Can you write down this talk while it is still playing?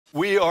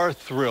We are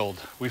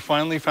thrilled. We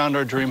finally found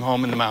our dream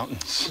home in the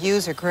mountains.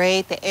 Views are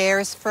great. The air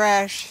is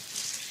fresh.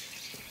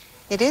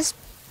 It is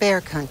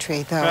bear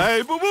country, though.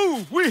 Hey,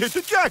 boo-boo, we hit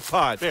the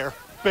jackpot. Bear.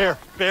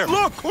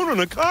 Look, corn on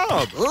the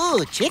cob.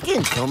 Ooh,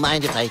 chicken. Don't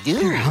mind if I do.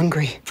 You're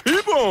hungry.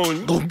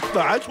 T-bone.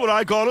 That's what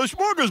I call a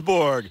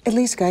smorgasbord. At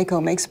least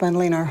Geico makes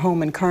bundling our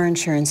home and car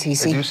insurance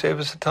easy. They do save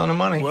us a ton of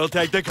money. We'll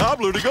take the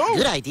cobbler to go.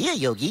 Good idea,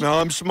 Yogi. Now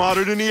I'm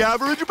smarter than the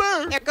average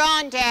bear. They're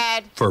gone,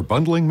 Dad. For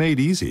bundling made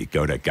easy,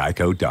 go to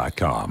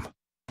geico.com.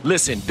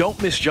 Listen,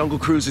 don't miss Jungle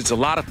Cruise. It's a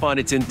lot of fun.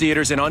 It's in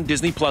theaters and on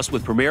Disney Plus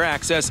with Premier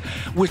Access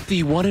with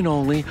the one and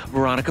only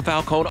Veronica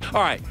Falcone.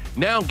 All right,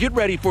 now get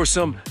ready for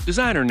some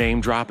designer name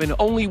dropping.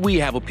 Only we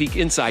have a peek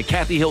inside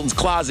Kathy Hilton's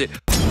closet.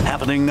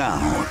 Happening now.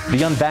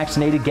 The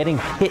unvaccinated getting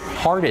hit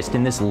hardest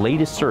in this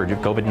latest surge of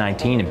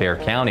COVID-19 in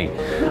Bexar County.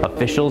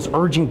 Officials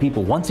urging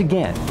people once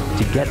again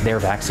to get their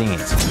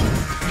vaccines.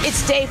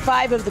 It's day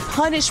 5 of the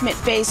punishment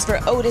phase for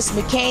Otis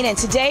McCain, and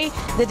today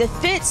the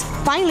defense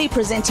finally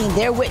presenting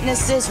their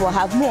witnesses. We'll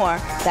have more.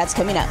 That's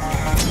coming up.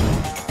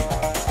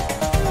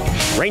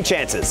 Rain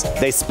chances.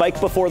 They spike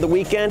before the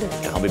weekend.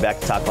 I'll be back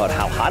to talk about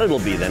how hot it'll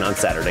be then on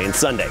Saturday and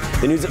Sunday.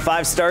 The News at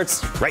 5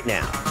 starts right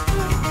now.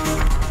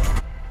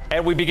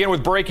 And we begin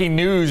with breaking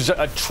news,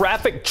 a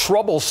traffic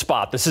trouble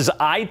spot. This is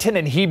I-10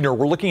 and Huebner.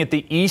 We're looking at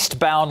the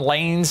eastbound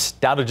lanes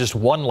down to just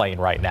one lane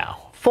right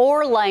now.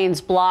 4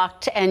 lanes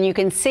blocked, and you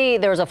can see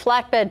there's a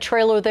flatbed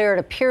trailer there. It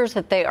appears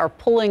that they are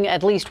pulling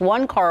at least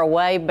one car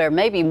away. There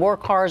may be more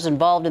cars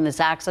involved in this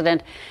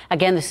accident.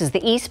 Again, this is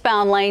the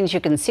eastbound lanes.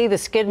 You can see the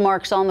skid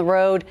marks on the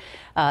road,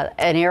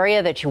 an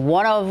area that you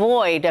want to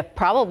avoid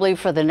probably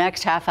for the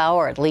next half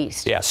hour at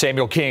least. Yeah,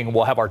 Samuel King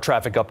will have our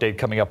traffic update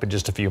coming up in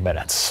just a few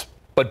minutes.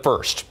 But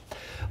first,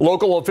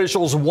 local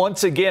officials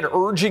once again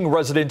urging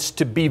residents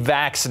to be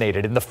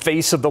vaccinated in the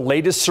face of the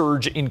latest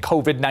surge in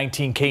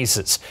COVID-19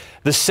 cases.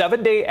 The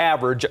 7-day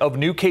average of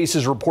new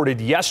cases reported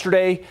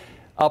yesterday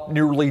up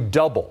nearly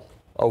double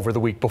over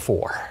the week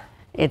before.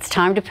 It's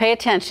time to pay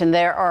attention.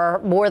 There are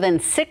more than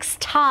 6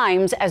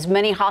 times as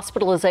many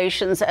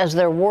hospitalizations as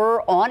there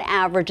were on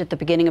average at the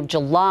beginning of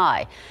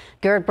July.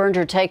 Garrett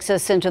Berger takes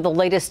us into the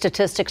latest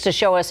statistics to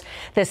show us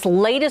this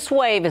latest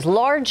wave is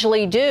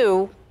largely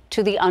due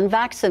to the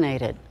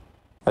unvaccinated.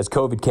 As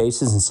COVID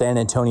cases in San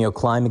Antonio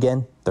climb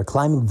again, they're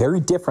climbing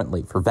very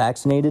differently for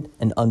vaccinated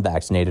and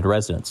unvaccinated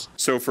residents.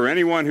 So for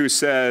anyone who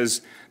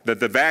says that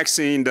the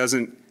vaccine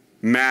doesn't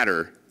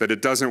matter, that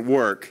it doesn't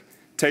work,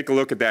 take a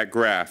look at that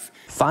graph.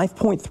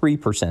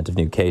 5.3% of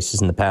new cases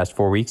in the past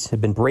 4 weeks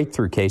have been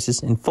breakthrough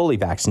cases in fully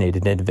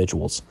vaccinated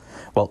individuals,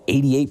 while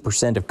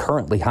 88% of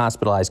currently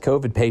hospitalized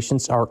COVID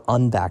patients are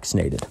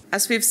unvaccinated.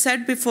 As we've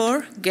said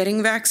before,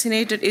 getting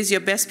vaccinated is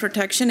your best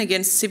protection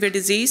against severe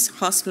disease,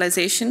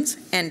 hospitalizations,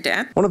 and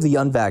death. One of the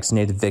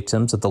unvaccinated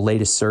victims of the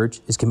latest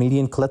surge is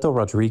comedian Cleto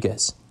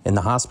Rodriguez, in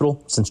the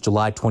hospital since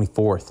July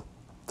 24th.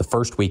 The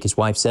first week, his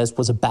wife says,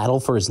 was a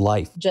battle for his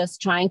life.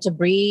 Just trying to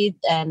breathe,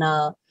 and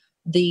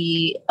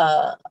the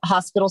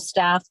hospital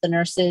staff, the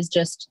nurses,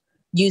 just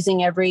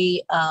using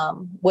every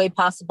way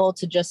possible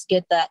to just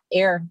get that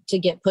air to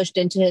get pushed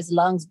into his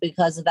lungs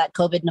because of that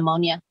COVID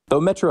pneumonia. Though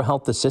Metro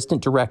Health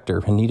Assistant Director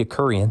Anita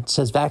Kurian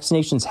says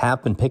vaccinations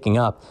have been picking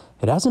up,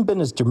 it hasn't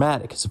been as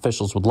dramatic as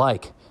officials would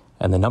like.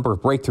 And the number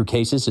of breakthrough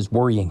cases is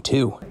worrying,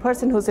 too. A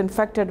person who's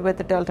infected with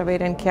the Delta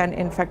variant can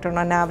infect on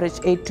an average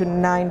 8 to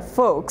 9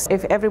 folks.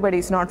 If everybody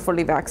is not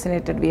fully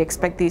vaccinated, we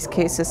expect these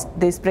cases,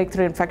 these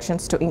breakthrough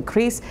infections to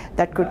increase.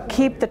 That could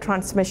keep the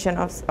transmission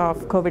of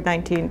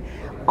COVID-19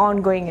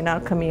 ongoing in our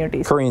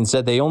communities. Kurian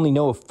said they only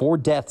know of 4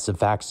 deaths of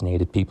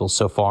vaccinated people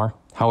so far.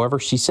 However,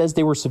 she says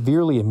they were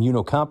severely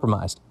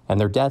immunocompromised, and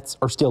their deaths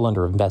are still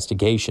under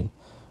investigation.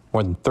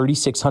 More than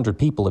 3,600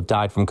 people have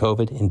died from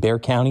COVID in Bexar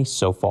County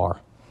so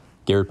far.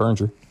 Garrett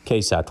Berger,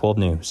 KSAT 12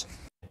 News.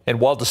 And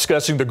while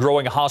discussing the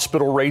growing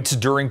hospital rates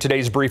during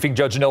today's briefing,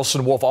 Judge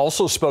Nelson Wolf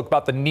also spoke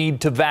about the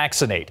need to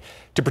vaccinate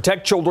to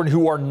protect children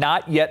who are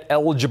not yet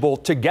eligible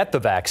to get the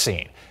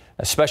vaccine,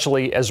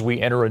 especially as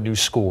we enter a new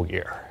school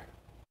year.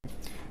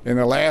 In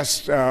the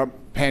last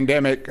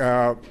pandemic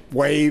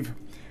wave,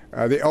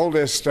 the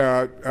oldest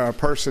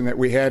person that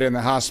we had in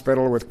the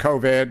hospital with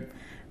COVID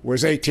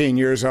was 18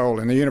 years old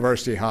in the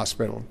University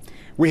Hospital.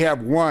 We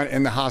have one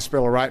in the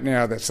hospital right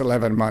now that's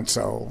 11 months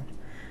old.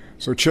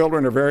 So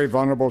children are very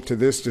vulnerable to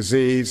this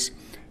disease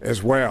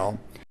as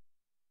well.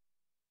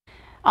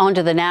 On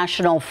to the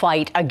national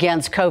fight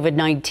against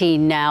COVID-19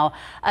 now.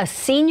 A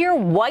senior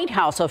White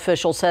House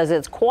official says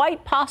it's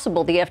quite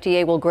possible the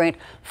FDA will grant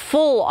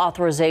full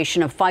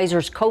authorization of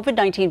Pfizer's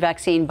COVID-19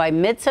 vaccine by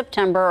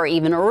mid-September or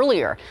even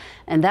earlier.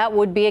 And that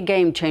would be a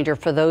game changer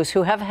for those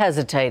who have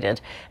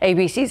hesitated.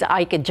 ABC's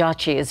Ike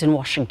Ejachi is in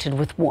Washington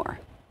with more.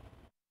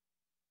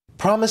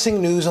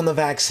 Promising news on the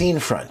vaccine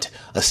front.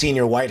 A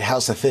senior White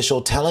House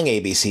official telling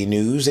ABC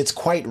News it's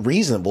quite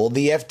reasonable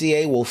the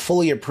FDA will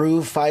fully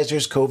approve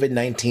Pfizer's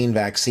COVID-19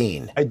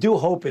 vaccine. I do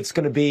hope it's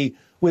going to be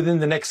within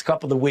the next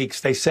couple of weeks.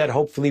 They said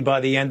hopefully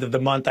by the end of the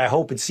month. I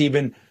hope it's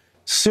even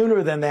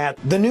Sooner than that,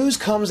 the news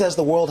comes as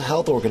the World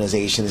Health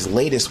Organization's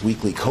latest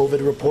weekly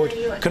COVID report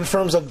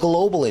confirms a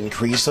global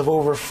increase of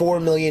over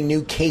 4 million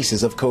new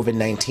cases of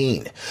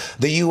COVID-19.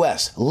 The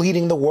U.S.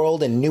 leading the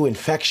world in new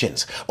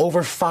infections,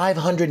 over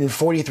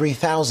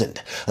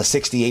 543,000, a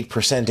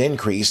 68%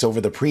 increase over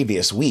the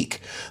previous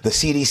week. The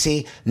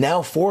CDC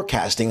now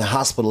forecasting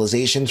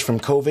hospitalizations from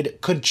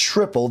COVID could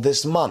triple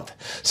this month,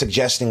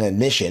 suggesting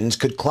admissions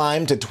could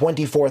climb to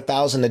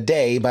 24,000 a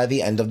day by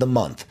the end of the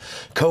month.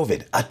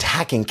 COVID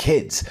attacking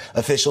kids.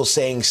 Officials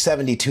saying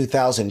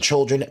 72,000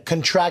 children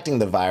contracting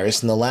the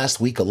virus in the last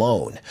week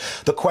alone.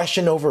 The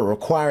question over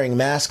requiring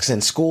masks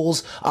in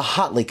schools, a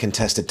hotly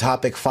contested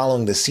topic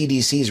following the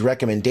CDC's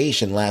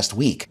recommendation last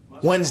week.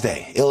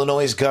 Wednesday,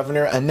 Illinois'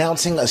 governor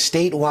announcing a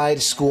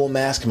statewide school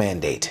mask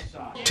mandate.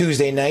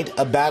 Tuesday night,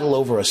 a battle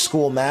over a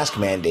school mask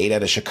mandate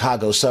at a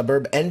Chicago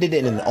suburb ended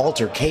in an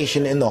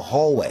altercation in the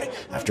hallway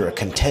after a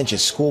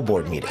contentious school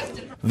board meeting.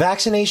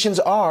 Vaccinations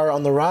are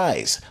on the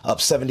rise, up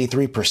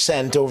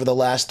 73% over the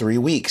last 3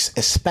 weeks,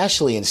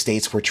 especially in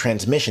states where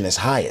transmission is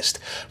highest.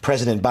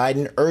 President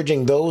Biden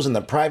urging those in the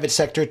private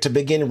sector to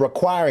begin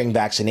requiring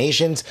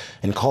vaccinations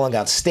and calling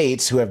out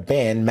states who have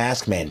banned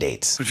mask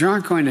mandates. But you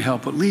aren't going to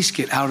help at least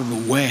get out of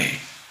the way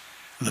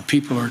of the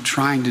people who are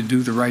trying to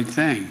do the right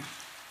thing.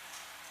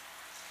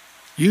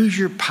 Use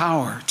your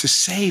power to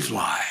save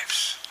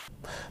lives.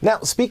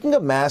 Now, speaking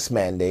of mask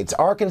mandates,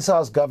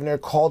 Arkansas's governor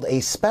called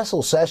a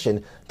special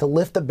session to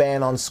lift the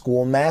ban on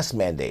school mask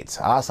mandates.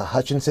 Asa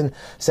Hutchinson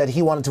said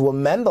he wanted to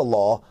amend the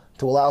law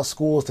to allow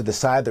schools to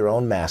decide their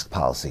own mask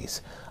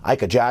policies.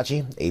 Ika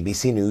Jachi,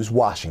 ABC News,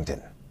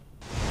 Washington.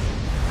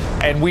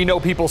 And we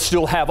know people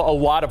still have a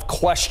lot of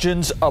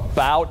questions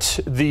about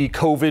the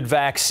COVID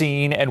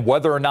vaccine and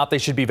whether or not they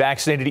should be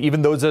vaccinated.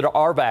 Even those that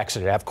are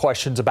vaccinated have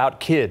questions about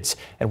kids.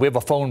 And we have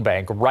a phone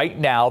bank right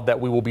now that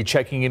we will be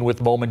checking in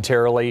with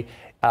momentarily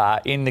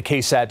in the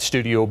KSAT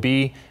Studio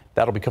B.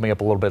 That'll be coming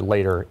up a little bit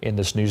later in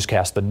this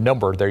newscast. The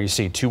number there you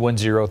see,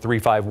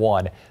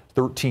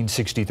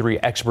 210-351-1363.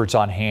 Experts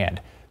on hand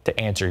to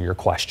answer your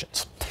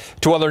questions.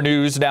 To other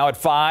news now at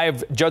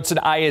 5, Judson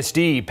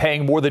ISD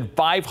paying more than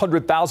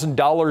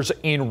 $500,000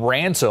 in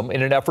ransom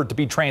in an effort to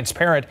be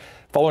transparent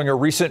following a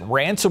recent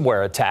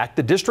ransomware attack.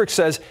 The district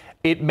says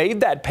it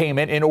made that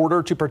payment in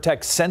order to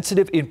protect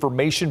sensitive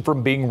information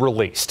from being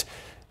released.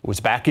 It was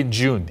back in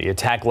June. The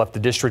attack left the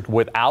district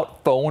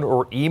without phone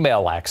or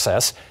email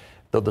access,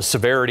 though the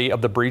severity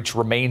of the breach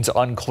remains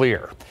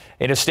unclear.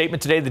 In a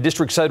statement today, the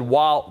district said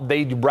while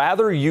they'd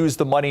rather use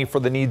the money for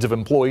the needs of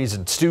employees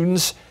and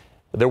students,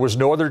 there was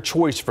no other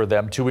choice for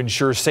them to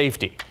ensure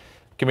safety.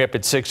 Coming up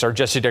at 6, our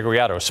Jesse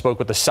DeGriato spoke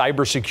with a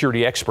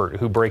cybersecurity expert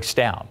who breaks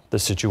down the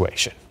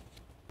situation.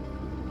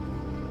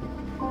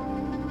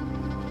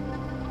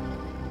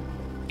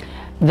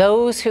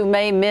 Those who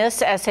may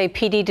miss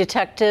SAPD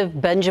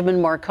Detective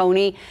Benjamin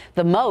Marconi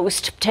the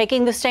most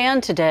taking the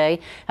stand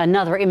today.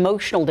 Another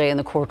emotional day in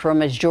the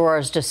courtroom as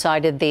jurors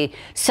decided the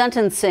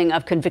sentencing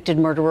of convicted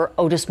murderer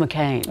Otis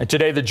McCain. And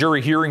today, the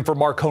jury hearing from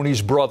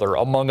Marconi's brother,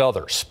 among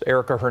others.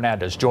 Erica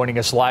Hernandez joining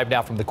us live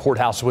now from the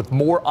courthouse with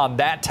more on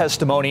that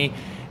testimony.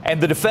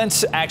 And the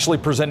defense actually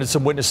presented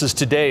some witnesses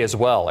today as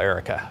well,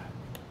 Erica.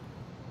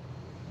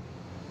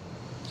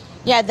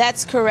 Yeah,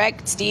 that's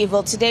correct, Steve.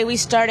 Well, today we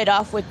started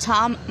off with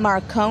Tom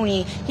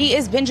Marconi. He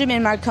is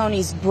Benjamin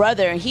Marconi's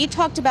brother. He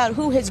talked about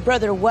who his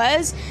brother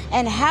was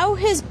and how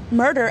his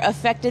murder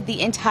affected the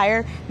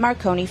entire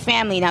Marconi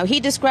family. Now, he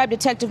described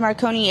Detective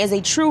Marconi as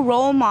a true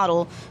role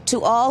model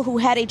to all who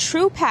had a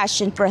true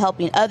passion for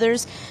helping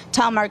others.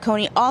 Tom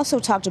Marconi also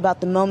talked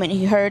about the moment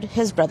he heard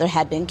his brother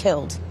had been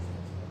killed.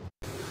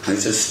 I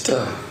just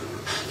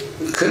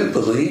couldn't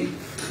believe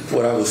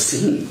what I was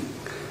seeing,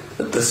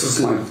 that this was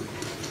my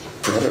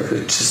brother who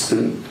had just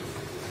been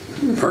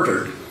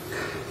murdered.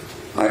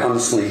 I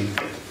honestly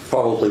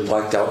probably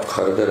blacked out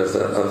quite a bit of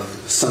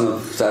some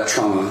of that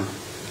trauma.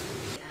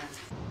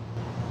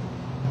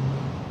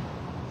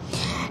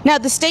 Now,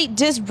 the state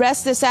did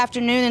rest this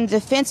afternoon and the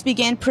defense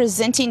began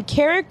presenting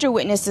character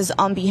witnesses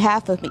on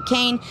behalf of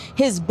McCain.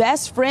 His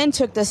best friend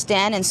took the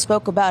stand and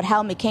spoke about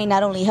how McCain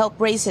not only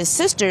helped raise his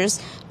sisters,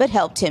 but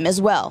helped him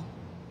as well.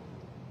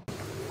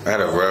 I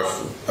had a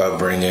rough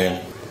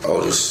upbringing.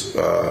 Otis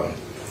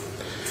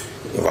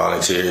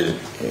volunteered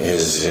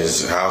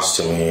his house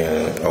to me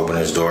and opened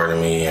his door to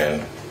me,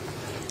 and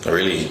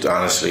really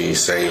honestly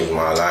saved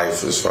my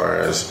life as far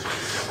as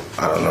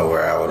I don't know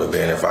where I would have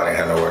been if I didn't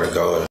have nowhere to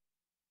go.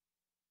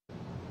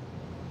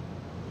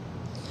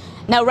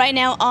 Now, right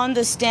now on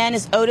the stand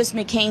is Otis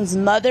McCain's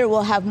mother.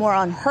 We'll have more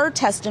on her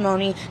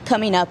testimony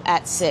coming up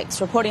at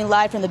 6. Reporting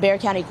live from the Bexar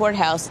County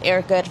Courthouse,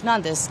 Erica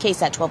Hernandez,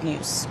 KSAT 12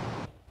 News.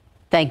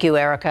 Thank you,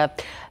 Erica.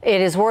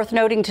 It is worth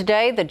noting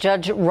today that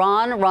Judge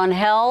Ron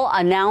Ronhell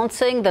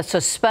announcing the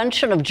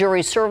suspension of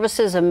jury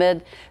services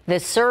amid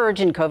this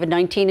surge in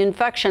COVID-19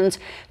 infections.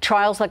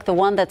 Trials like the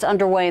one that's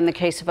underway in the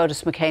case of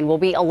Otis McCain will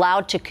be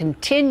allowed to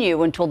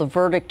continue until the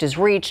verdict is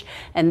reached,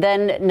 and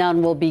then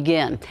none will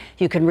begin.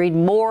 You can read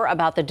more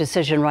about the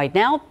decision right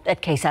now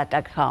at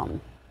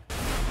KSAT.com.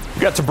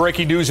 We've got some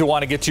breaking news we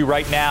want to get to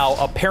right now.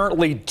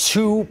 Apparently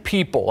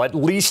at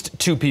least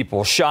two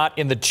people shot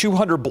in the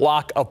 200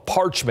 block of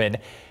Parchman.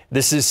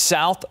 This is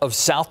south of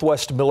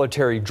Southwest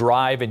Military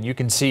Drive, and you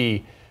can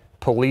see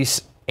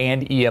police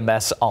and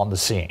EMS on the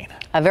scene.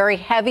 A very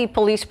heavy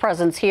police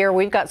presence here.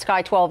 We've got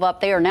Sky 12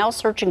 up. They are now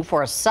searching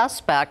for a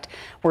suspect,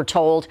 we're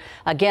told.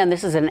 Again,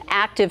 this is an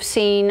active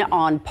scene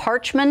on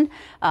Parchman,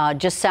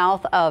 just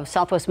south of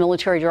Southwest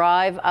Military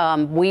Drive.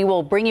 We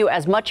will bring you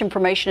as much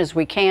information as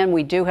we can.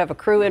 We do have a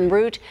crew en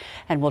route,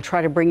 and we'll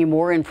try to bring you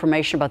more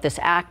information about this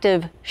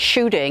active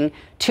shooting.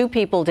 2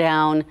 people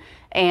down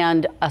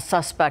and a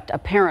suspect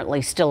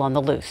apparently still on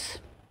the loose.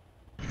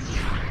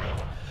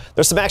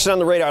 There's some action on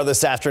the radar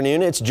this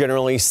afternoon. It's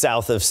generally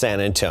south of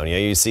San Antonio.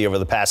 You see over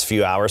the past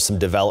few hours some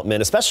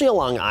development, especially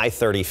along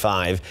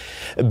I-35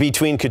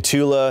 between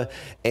Cotulla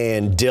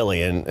and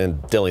Dilley. And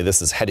Dilley,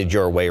 this is headed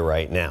your way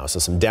right now. So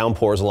some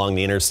downpours along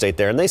the interstate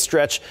there, and they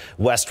stretch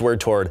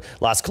westward toward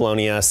Las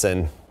Colonias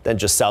and then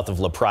just south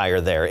of La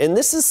Pryor there. And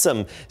this is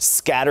some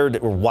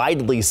scattered,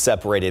 widely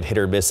separated hit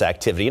or miss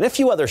activity and a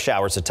few other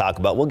showers to talk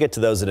about. We'll get to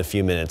those in a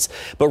few minutes.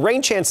 But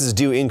rain chances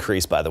do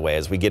increase, by the way,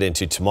 as we get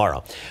into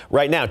tomorrow.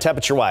 Right now,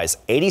 temperature-wise,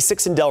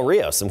 86 in Del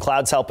Rio. Some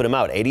clouds helping them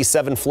out.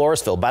 87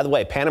 Floresville. By the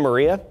way, Santa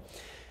Maria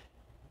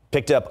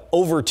picked up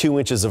over 2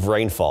 inches of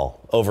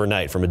rainfall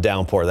overnight from a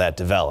downpour that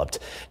developed.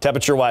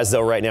 Temperature-wise,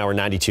 though, right now we're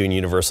 92 in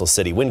Universal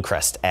City. Wind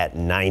crest at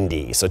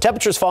 90. So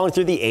temperatures falling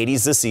through the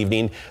 80s this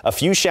evening. A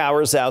few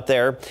showers out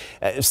there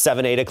at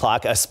 7, 8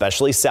 o'clock,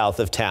 especially south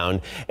of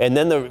town. And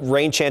then the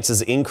rain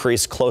chances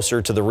increase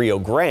closer to the Rio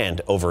Grande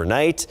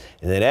overnight.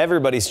 And then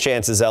everybody's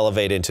chances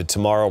elevate into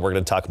tomorrow. We're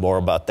going to talk more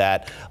about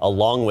that,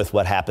 along with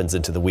what happens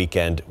into the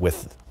weekend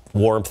with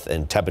warmth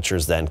and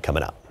temperatures then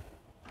coming up.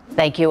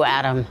 Thank you,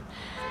 Adam.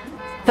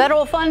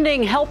 Federal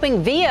funding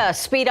helping VIA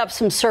speed up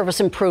some service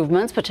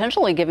improvements,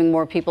 potentially giving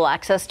more people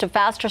access to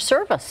faster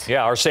service.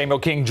 Yeah, our Samuel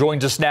King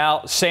joins us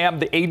now. Sam,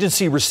 the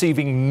agency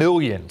receiving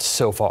millions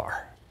so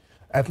far.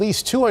 At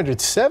least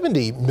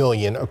 $270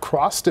 million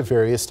across the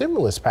various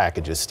stimulus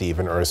packages, Steve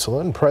and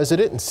Ursula. And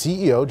President and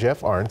CEO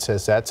Jeff Arndt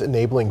says that's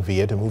enabling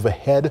VIA to move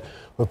ahead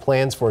with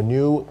plans for a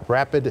new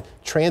rapid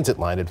transit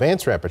line,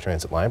 advanced rapid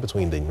transit line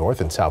between the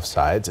north and south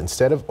sides.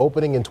 Instead of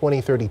opening in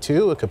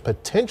 2032, it could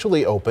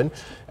potentially open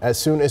as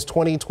soon as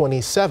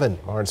 2027.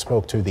 Arndt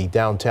spoke to the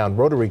Downtown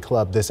Rotary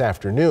Club this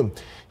afternoon.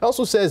 He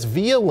also says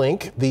VIA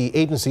Link, the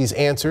agency's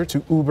answer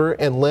to Uber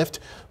and Lyft,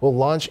 will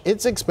launch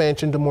its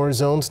expansion to more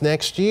zones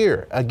next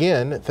year,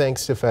 again,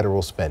 thanks to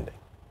federal spending.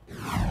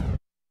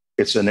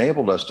 It's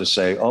enabled us to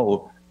say,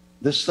 oh,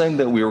 this thing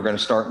that we were going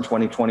to start in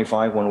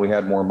 2025 when we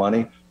had more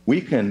money, we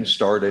can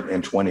start it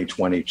in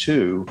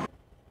 2022.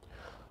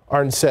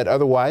 Arndt said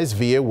otherwise,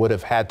 VIA would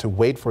have had to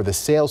wait for the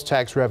sales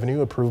tax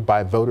revenue approved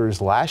by voters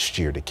last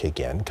year to kick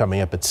in. Coming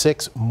up at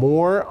 6,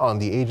 more on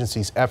the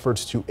agency's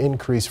efforts to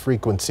increase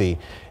frequency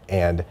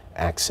and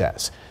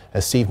access.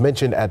 As Steve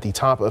mentioned at the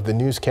top of the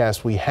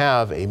newscast, we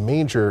have a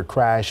major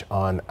crash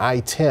on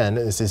I-10.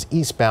 This is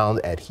eastbound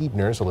at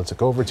Heebner. So let's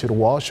go over to the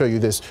wall, show you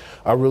this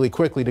really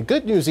quickly. The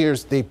good news here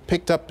is they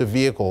picked up the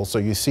vehicle. So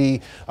you see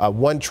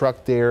one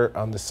truck there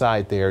on the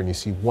side there, and you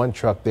see one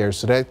truck there.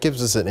 So that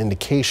gives us an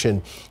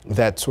indication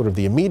that sort of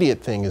the immediate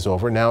thing is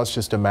over. Now it's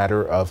just a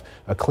matter of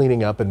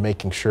cleaning up and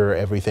making sure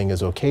everything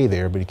is okay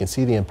there. But you can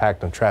see the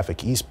impact on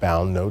traffic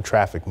eastbound, no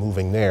traffic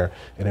moving there.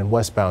 And then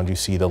westbound, you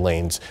see the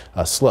lanes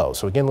slow.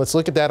 So again, let's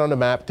look at that on the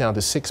map, down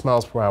to 6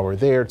 miles per hour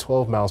there,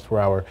 12 miles per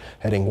hour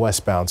heading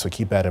westbound. So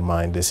keep that in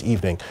mind this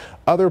evening.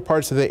 Other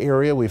parts of the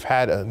area, we've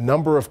had a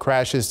number of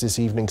crashes this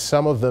evening.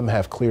 Some of them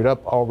have cleared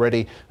up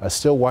already.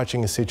 Still watching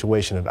the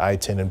situation at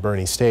I-10 and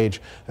Bernie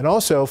Stage. And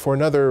also for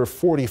another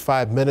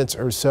 45 minutes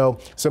or so,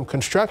 some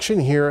construction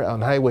here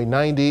on Highway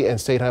 90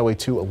 and State Highway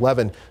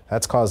 211.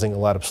 That's causing a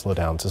lot of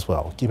slowdowns as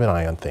well. Keep an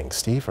eye on things.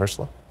 Steve,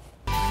 Ursula.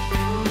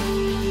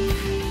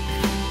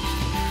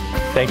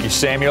 Thank you,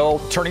 Samuel.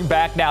 Turning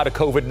back now to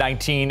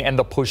COVID-19 and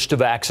the push to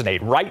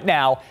vaccinate. Right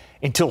now,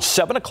 until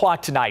 7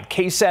 o'clock tonight,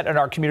 KSAT and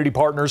our community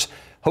partners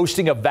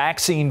hosting a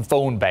vaccine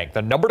phone bank.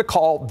 The number to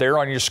call there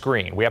on your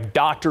screen. We have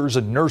doctors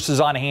and nurses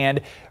on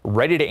hand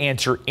ready to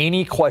answer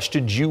any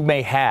questions you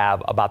may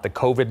have about the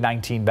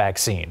COVID-19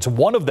 vaccines.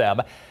 One of them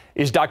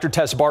is Dr.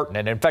 Tess Barton,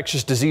 an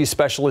infectious disease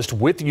specialist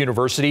with the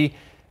university.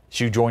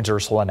 She joins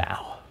Ursula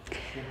now.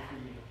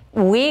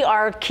 We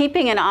are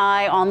keeping an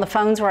eye on the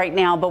phones right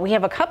now, but we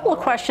have a couple of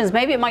questions.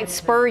 Maybe it might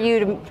spur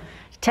you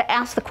to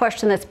ask the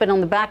question that's been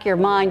on the back of your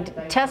mind.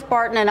 Tess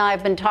Barton and I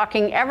have been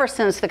talking ever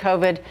since the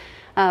COVID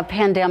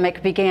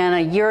pandemic began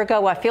a year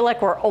ago. I feel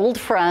like we're old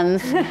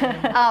friends.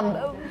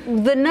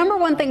 The number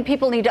one thing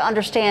people need to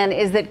understand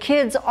is that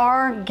kids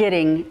are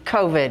getting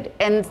COVID,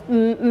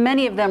 and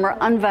many of them are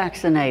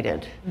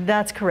unvaccinated.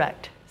 That's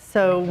correct.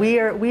 So we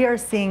are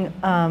seeing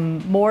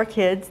more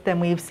kids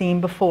than we've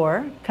seen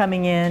before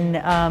coming in,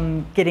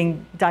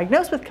 getting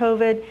diagnosed with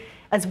COVID,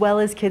 as well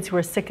as kids who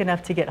are sick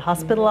enough to get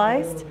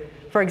hospitalized.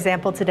 For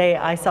example, today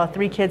I saw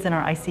 3 kids in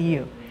our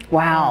ICU.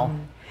 Wow.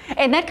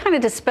 And that kind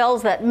of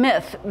dispels that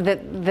myth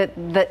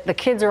that the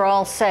kids are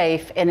all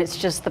safe and it's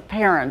just the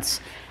parents.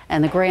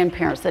 and the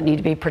grandparents that need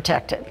to be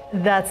protected.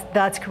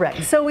 That's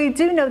correct. So we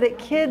do know that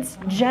kids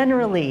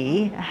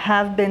generally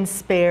have been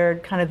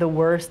spared kind of the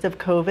worst of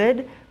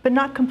COVID, but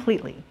not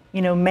completely.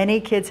 You know, many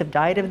kids have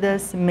died of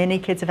this. Many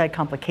kids have had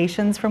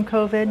complications from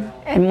COVID.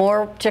 And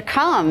more to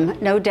come,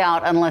 no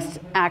doubt, unless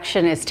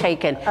action is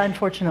taken.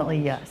 Unfortunately,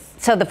 yes.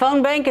 So the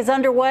phone bank is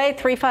underway,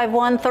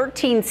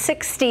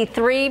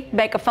 351-1363.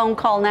 Make a phone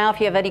call now if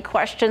you have any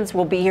questions.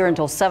 We'll be here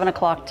until 7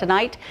 o'clock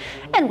tonight,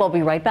 and we'll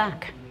be right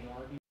back.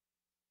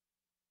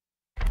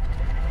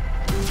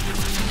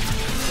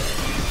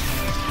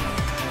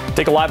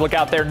 Take a live look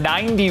out there,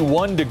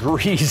 91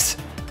 degrees.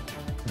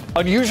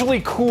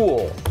 Unusually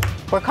cool.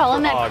 We're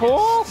calling that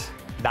cool?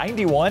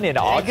 91 in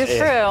August. It's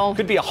true.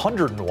 Could be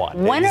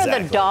 101. When are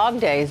the dog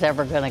days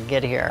ever going to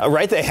get here?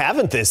 Right, they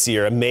haven't this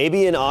year.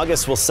 Maybe in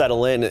August we'll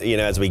settle in,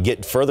 as we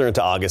get further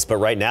into August. But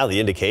right now, the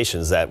indication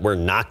is that we're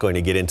not going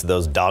to get into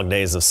those dog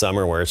days of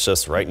summer where it's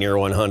just right near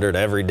 100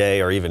 every day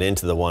or even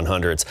into the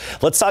 100s.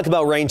 Let's talk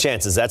about rain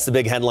chances. That's the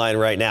big headline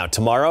right now.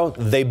 Tomorrow,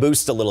 they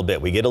boost a little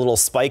bit. We get a little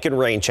spike in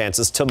rain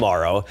chances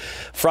tomorrow.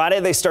 Friday,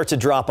 they start to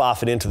drop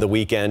off, and into the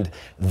weekend,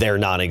 they're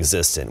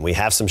non-existent. We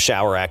have some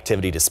shower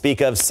activity to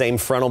speak of. Same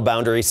frontal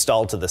boundary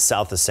stalled to the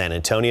south of San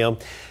Antonio,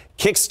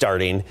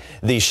 kickstarting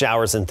these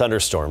showers and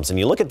thunderstorms. And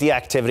you look at the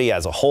activity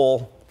as a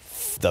whole,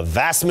 the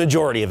vast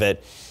majority of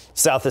it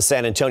south of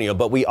San Antonio,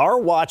 but we are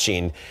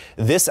watching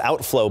this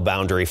outflow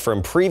boundary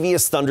from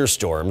previous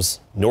thunderstorms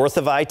north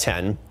of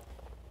I-10.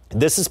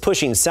 This is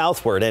pushing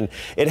southward, and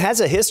it has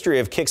a history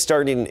of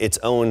kickstarting its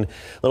own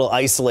little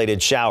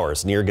isolated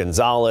showers near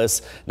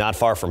Gonzales, not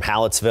far from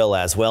Hallettsville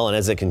as well. And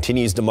as it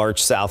continues to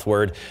march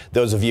southward,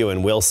 those of you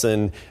in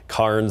Wilson,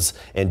 Karnes,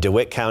 and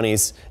DeWitt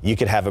counties, you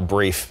could have a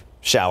brief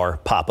shower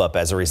pop up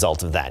as a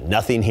result of that.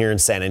 Nothing here in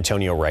San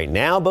Antonio right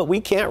now, but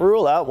we can't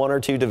rule out one or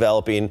two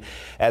developing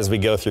as we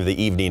go through the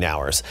evening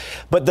hours.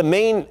 But the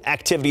main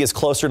activity is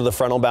closer to the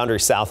frontal boundary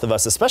south of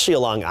us, especially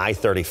along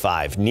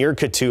I-35 near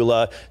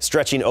Cotulla,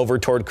 stretching over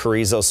toward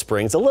Carrizo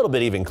Springs, a little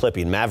bit even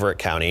clipping Maverick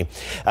County,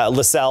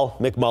 LaSalle,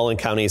 McMullen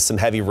counties, some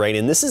heavy rain.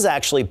 And this is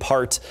actually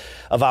part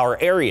of our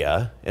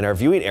area and our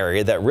viewing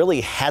area that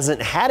really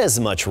hasn't had as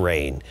much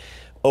rain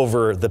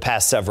over the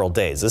past several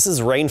days. This is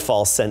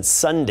rainfall since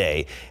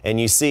Sunday, and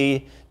you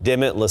see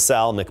Dimmitt,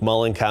 LaSalle,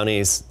 McMullen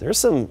counties, there's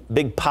some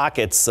big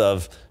pockets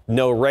of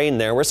no rain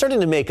there. We're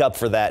starting to make up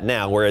for that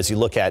now, whereas you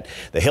look at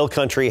the Hill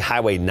Country,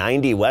 Highway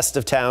 90 west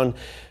of town,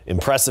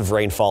 impressive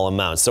rainfall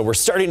amounts. So we're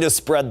starting to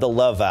spread the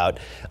love out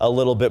a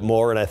little bit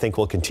more, and I think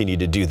we'll continue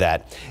to do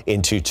that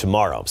into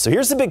tomorrow. So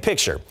here's the big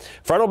picture.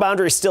 Frontal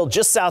boundary is still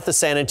just south of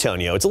San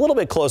Antonio. It's a little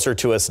bit closer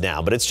to us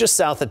now, but it's just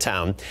south of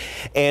town,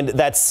 and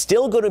that's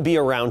still going to be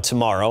around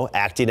tomorrow,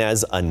 acting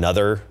as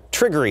another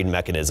triggering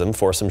mechanism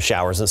for some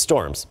showers and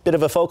storms. Bit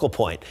of a focal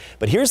point.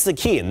 But here's the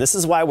key, and this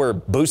is why we're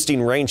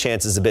boosting rain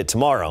chances a bit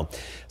tomorrow,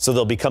 so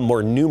they'll become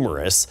more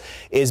numerous,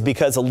 is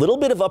because a little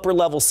bit of upper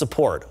level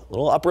support, a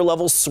little upper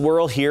level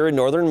swirl here in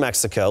northern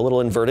Mexico, a little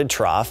inverted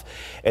trough,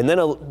 and then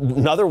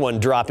another one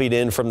dropping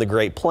in from the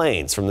Great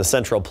Plains, from the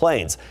Central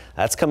Plains.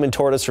 That's coming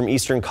toward us from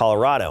eastern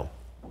Colorado.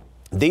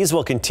 These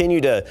will continue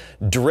to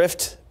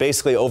drift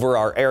basically over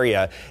our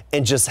area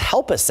and just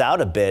help us out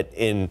a bit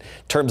in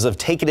terms of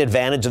taking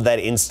advantage of that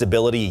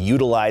instability,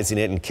 utilizing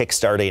it, and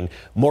kickstarting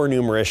more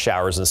numerous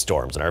showers and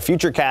storms. And our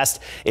futurecast,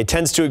 it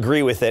tends to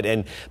agree with it.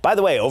 And by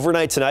the way,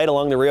 overnight tonight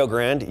along the Rio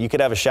Grande, you could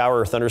have a shower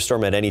or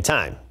thunderstorm at any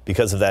time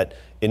because of that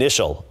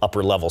initial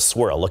upper level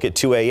swirl. Look at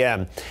 2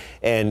 a.m.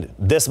 and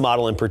this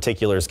model in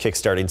particular is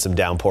kickstarting some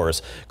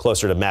downpours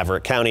closer to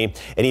Maverick County,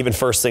 and even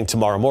first thing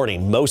tomorrow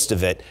morning, most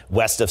of it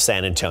west of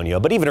San Antonio.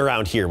 But even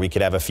around here, we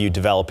could have a few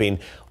developing.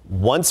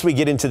 Once we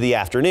get into the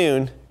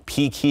afternoon,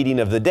 peak heating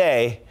of the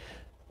day,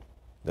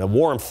 the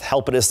warmth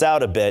helping us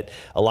out a bit,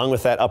 along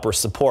with that upper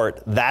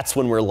support, that's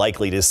when we're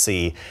likely to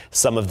see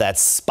some of that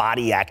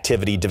spotty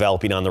activity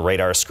developing on the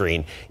radar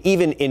screen,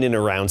 even in and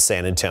around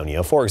San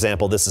Antonio. For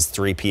example, this is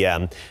 3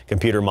 p.m.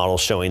 Computer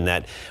models showing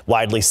that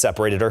widely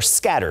separated or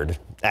scattered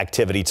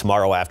activity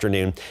tomorrow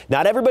afternoon.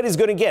 Not everybody's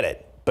going to get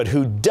it, but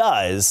who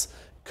does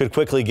could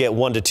quickly get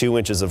 1 to 2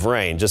 inches of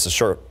rain, just a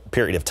short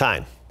period of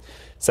time.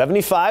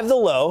 75 the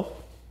low,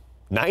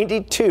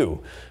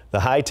 92 the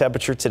high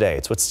temperature today.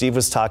 It's what Steve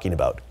was talking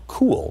about.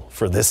 Cool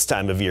for this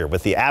time of year,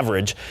 with the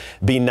average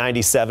being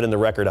 97 and the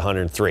record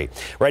 103.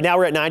 Right now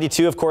we're at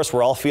 92. Of course,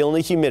 we're all feeling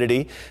the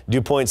humidity,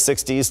 dew point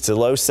 60s to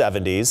low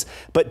 70s,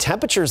 but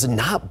temperatures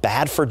not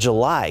bad for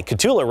July.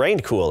 Cotulla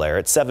rained cool air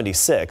at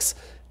 76,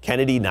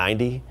 Kennedy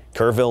 90,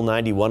 Kerrville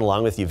 91,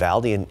 along with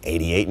Uvalde, and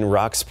 88 in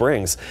Rock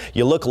Springs.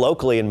 You look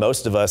locally, and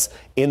most of us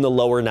in the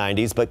lower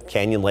 90s, but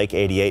Canyon Lake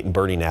 88 and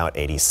Bernie now at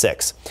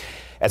 86.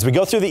 As we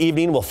go through the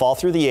evening, we'll fall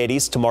through the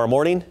 80s. Tomorrow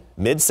morning,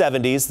 mid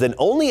 70s, then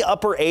only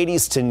upper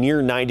 80s to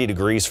near 90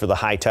 degrees for the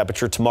high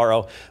temperature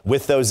tomorrow,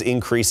 with those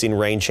increasing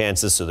rain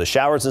chances. So the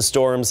showers and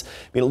storms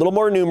being a little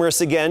more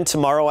numerous again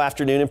tomorrow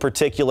afternoon in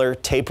particular,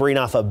 tapering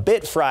off a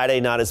bit Friday,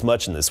 not as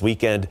much in this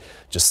weekend,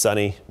 just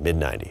sunny mid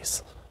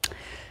 90s.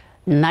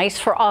 Nice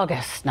for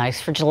August,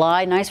 nice for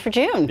July, nice for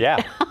June.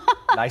 Yeah.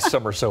 Nice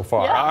summer so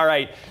far. Yeah. All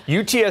right.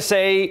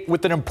 UTSA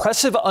with an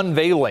impressive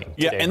unveiling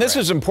today, yeah, and this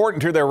is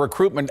important to their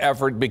recruitment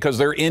effort because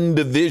they're in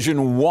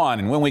Division I.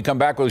 And when we come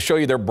back, we'll show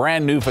you their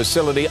brand new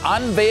facility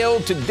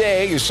unveiled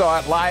today. You saw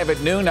it live at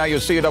noon. Now you'll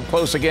see it up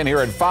close again here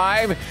at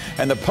 5.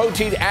 And the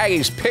Poteet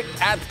Aggies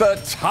picked at the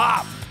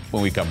top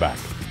when we come back.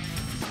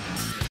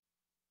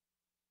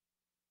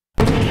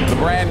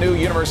 The brand new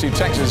University of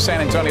Texas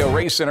San Antonio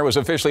Race Center was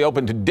officially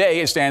opened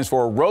today. It stands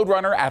for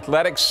Roadrunner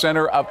Athletics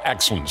Center of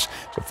Excellence.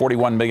 It's a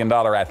 $41 million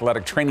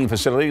athletic training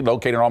facility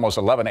located on almost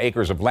 11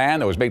 acres of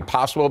land that was made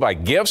possible by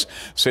gifts,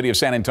 City of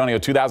San Antonio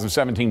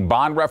 2017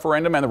 bond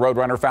referendum, and the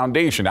Roadrunner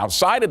Foundation.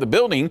 Outside of the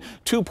building,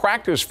 2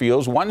 practice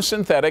fields, one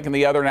synthetic and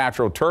the other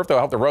natural turf. They'll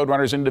help the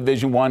Roadrunners in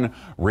Division I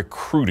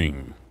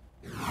recruiting.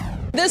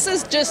 This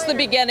is just the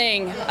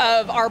beginning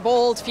of our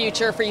bold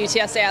future for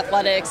UTSA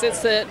athletics.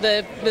 It's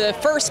the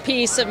first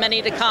piece of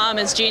many to come,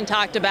 as Gene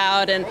talked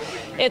about, and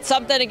it's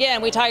something,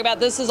 again, we talk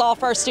about this is all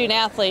for our student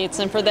athletes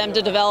and for them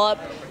to develop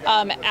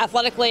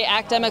athletically,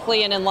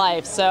 academically, and in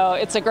life. So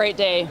it's a great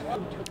day.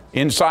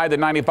 Inside the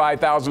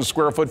 95,000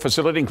 square foot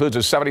facility includes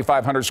a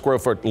 7,500 square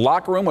foot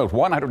locker room with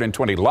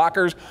 120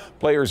 lockers,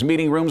 players'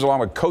 meeting rooms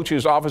along with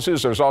coaches'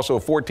 offices. There's also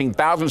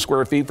 14,000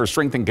 square feet for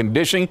strength and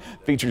conditioning.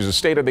 Features a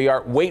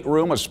state-of-the-art weight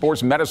room, a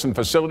sports medicine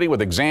facility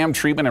with exam,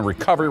 treatment, and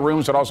recovery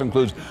rooms. It also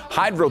includes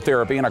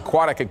hydrotherapy and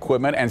aquatic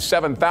equipment, and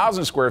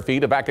 7,000 square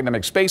feet of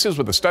academic spaces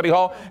with a study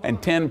hall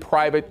and 10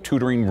 private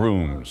tutoring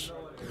rooms.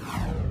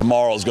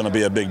 Tomorrow is going to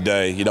be a big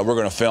day. You know, we're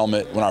going to film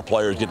it when our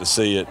players get to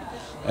see it.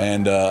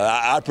 And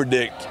I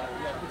predict,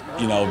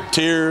 you know,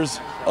 tears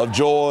of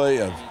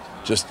joy, of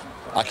just,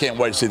 I can't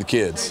wait to see the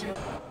kids.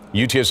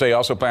 UTSA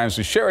also plans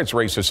to share its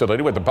race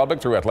facility with the public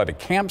through athletic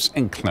camps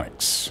and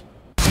clinics.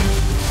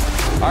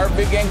 Our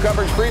big game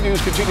coverage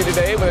previews continue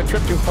today with a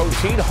trip to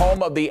Poteet,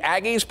 home of the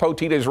Aggies.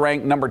 Poteet is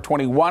ranked number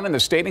 21 in the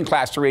state in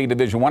Class 3A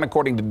Division I,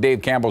 according to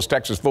Dave Campbell's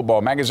Texas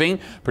Football Magazine.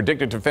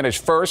 Predicted to finish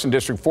first in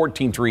District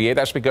 14 3A.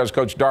 That's because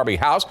Coach Darby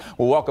House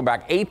will welcome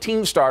back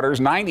 18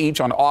 starters, 9 each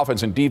on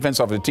offense and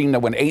defense, of a team that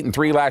went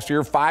 8-3 last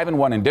year,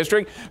 5-1 in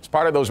district. As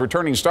part of those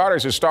returning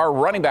starters is star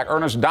running back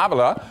Ernest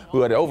Davila,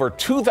 who had over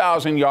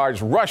 2,000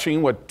 yards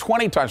rushing with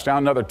 20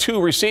 touchdowns, another 2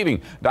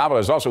 receiving. Davila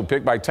is also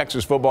picked by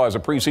Texas football as a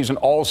preseason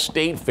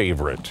all-state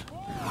favorite.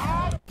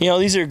 You know,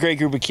 these are a great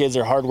group of kids.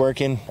 They're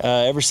hardworking.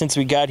 Ever since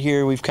we got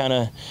here, we've kind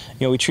of,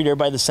 you know, we treat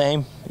everybody the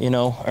same. You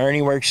know,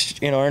 Ernie works,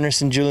 you know,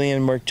 Ernest and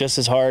Julian work just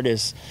as hard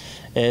as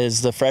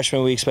the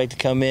freshmen we expect to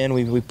come in.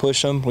 We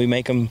push them. We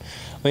make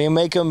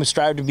them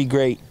strive to be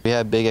great. We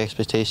have big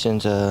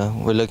expectations.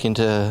 We're looking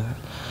to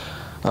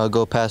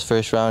go past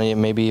first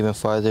round, maybe even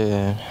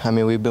farther. I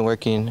mean, we've been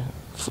working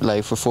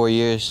for 4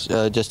 years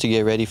just to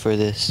get ready for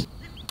this.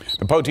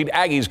 The Poteet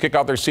Aggies kick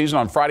off their season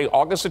on Friday,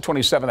 August the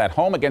 27th at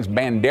home against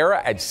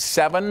Bandera at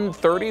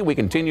 7:30. We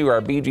continue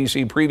our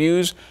BGC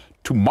previews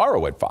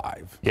tomorrow at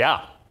 5.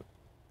 Yeah,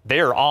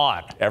 they're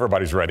on.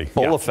 Everybody's ready.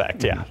 Full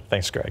effect, yeah.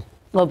 Thanks, Greg.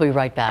 We'll be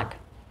right back.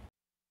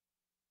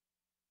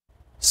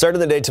 Starting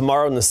the day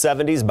tomorrow in the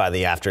 70s by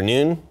the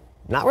afternoon.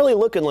 Not really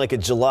looking like a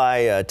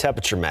July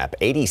temperature map.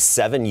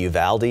 87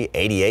 Uvalde,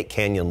 88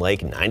 Canyon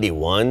Lake,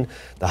 91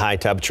 the high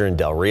temperature in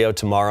Del Rio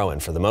tomorrow,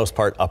 and for the most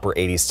part upper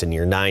 80s to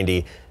near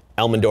 90.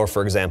 Elmendorf,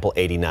 for example,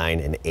 89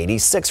 and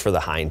 86 for the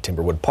high in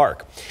Timberwood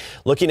Park.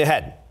 Looking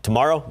ahead,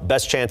 tomorrow,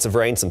 best chance of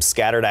rain, some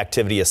scattered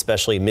activity,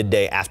 especially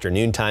midday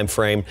afternoon time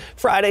frame.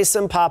 Friday,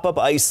 some pop-up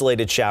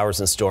isolated showers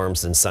and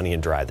storms, and sunny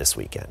and dry this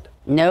weekend.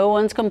 No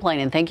one's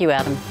complaining. Thank you,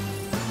 Adam.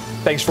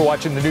 Thanks for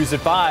watching the news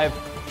at 5.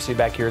 See you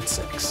back here at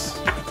 6.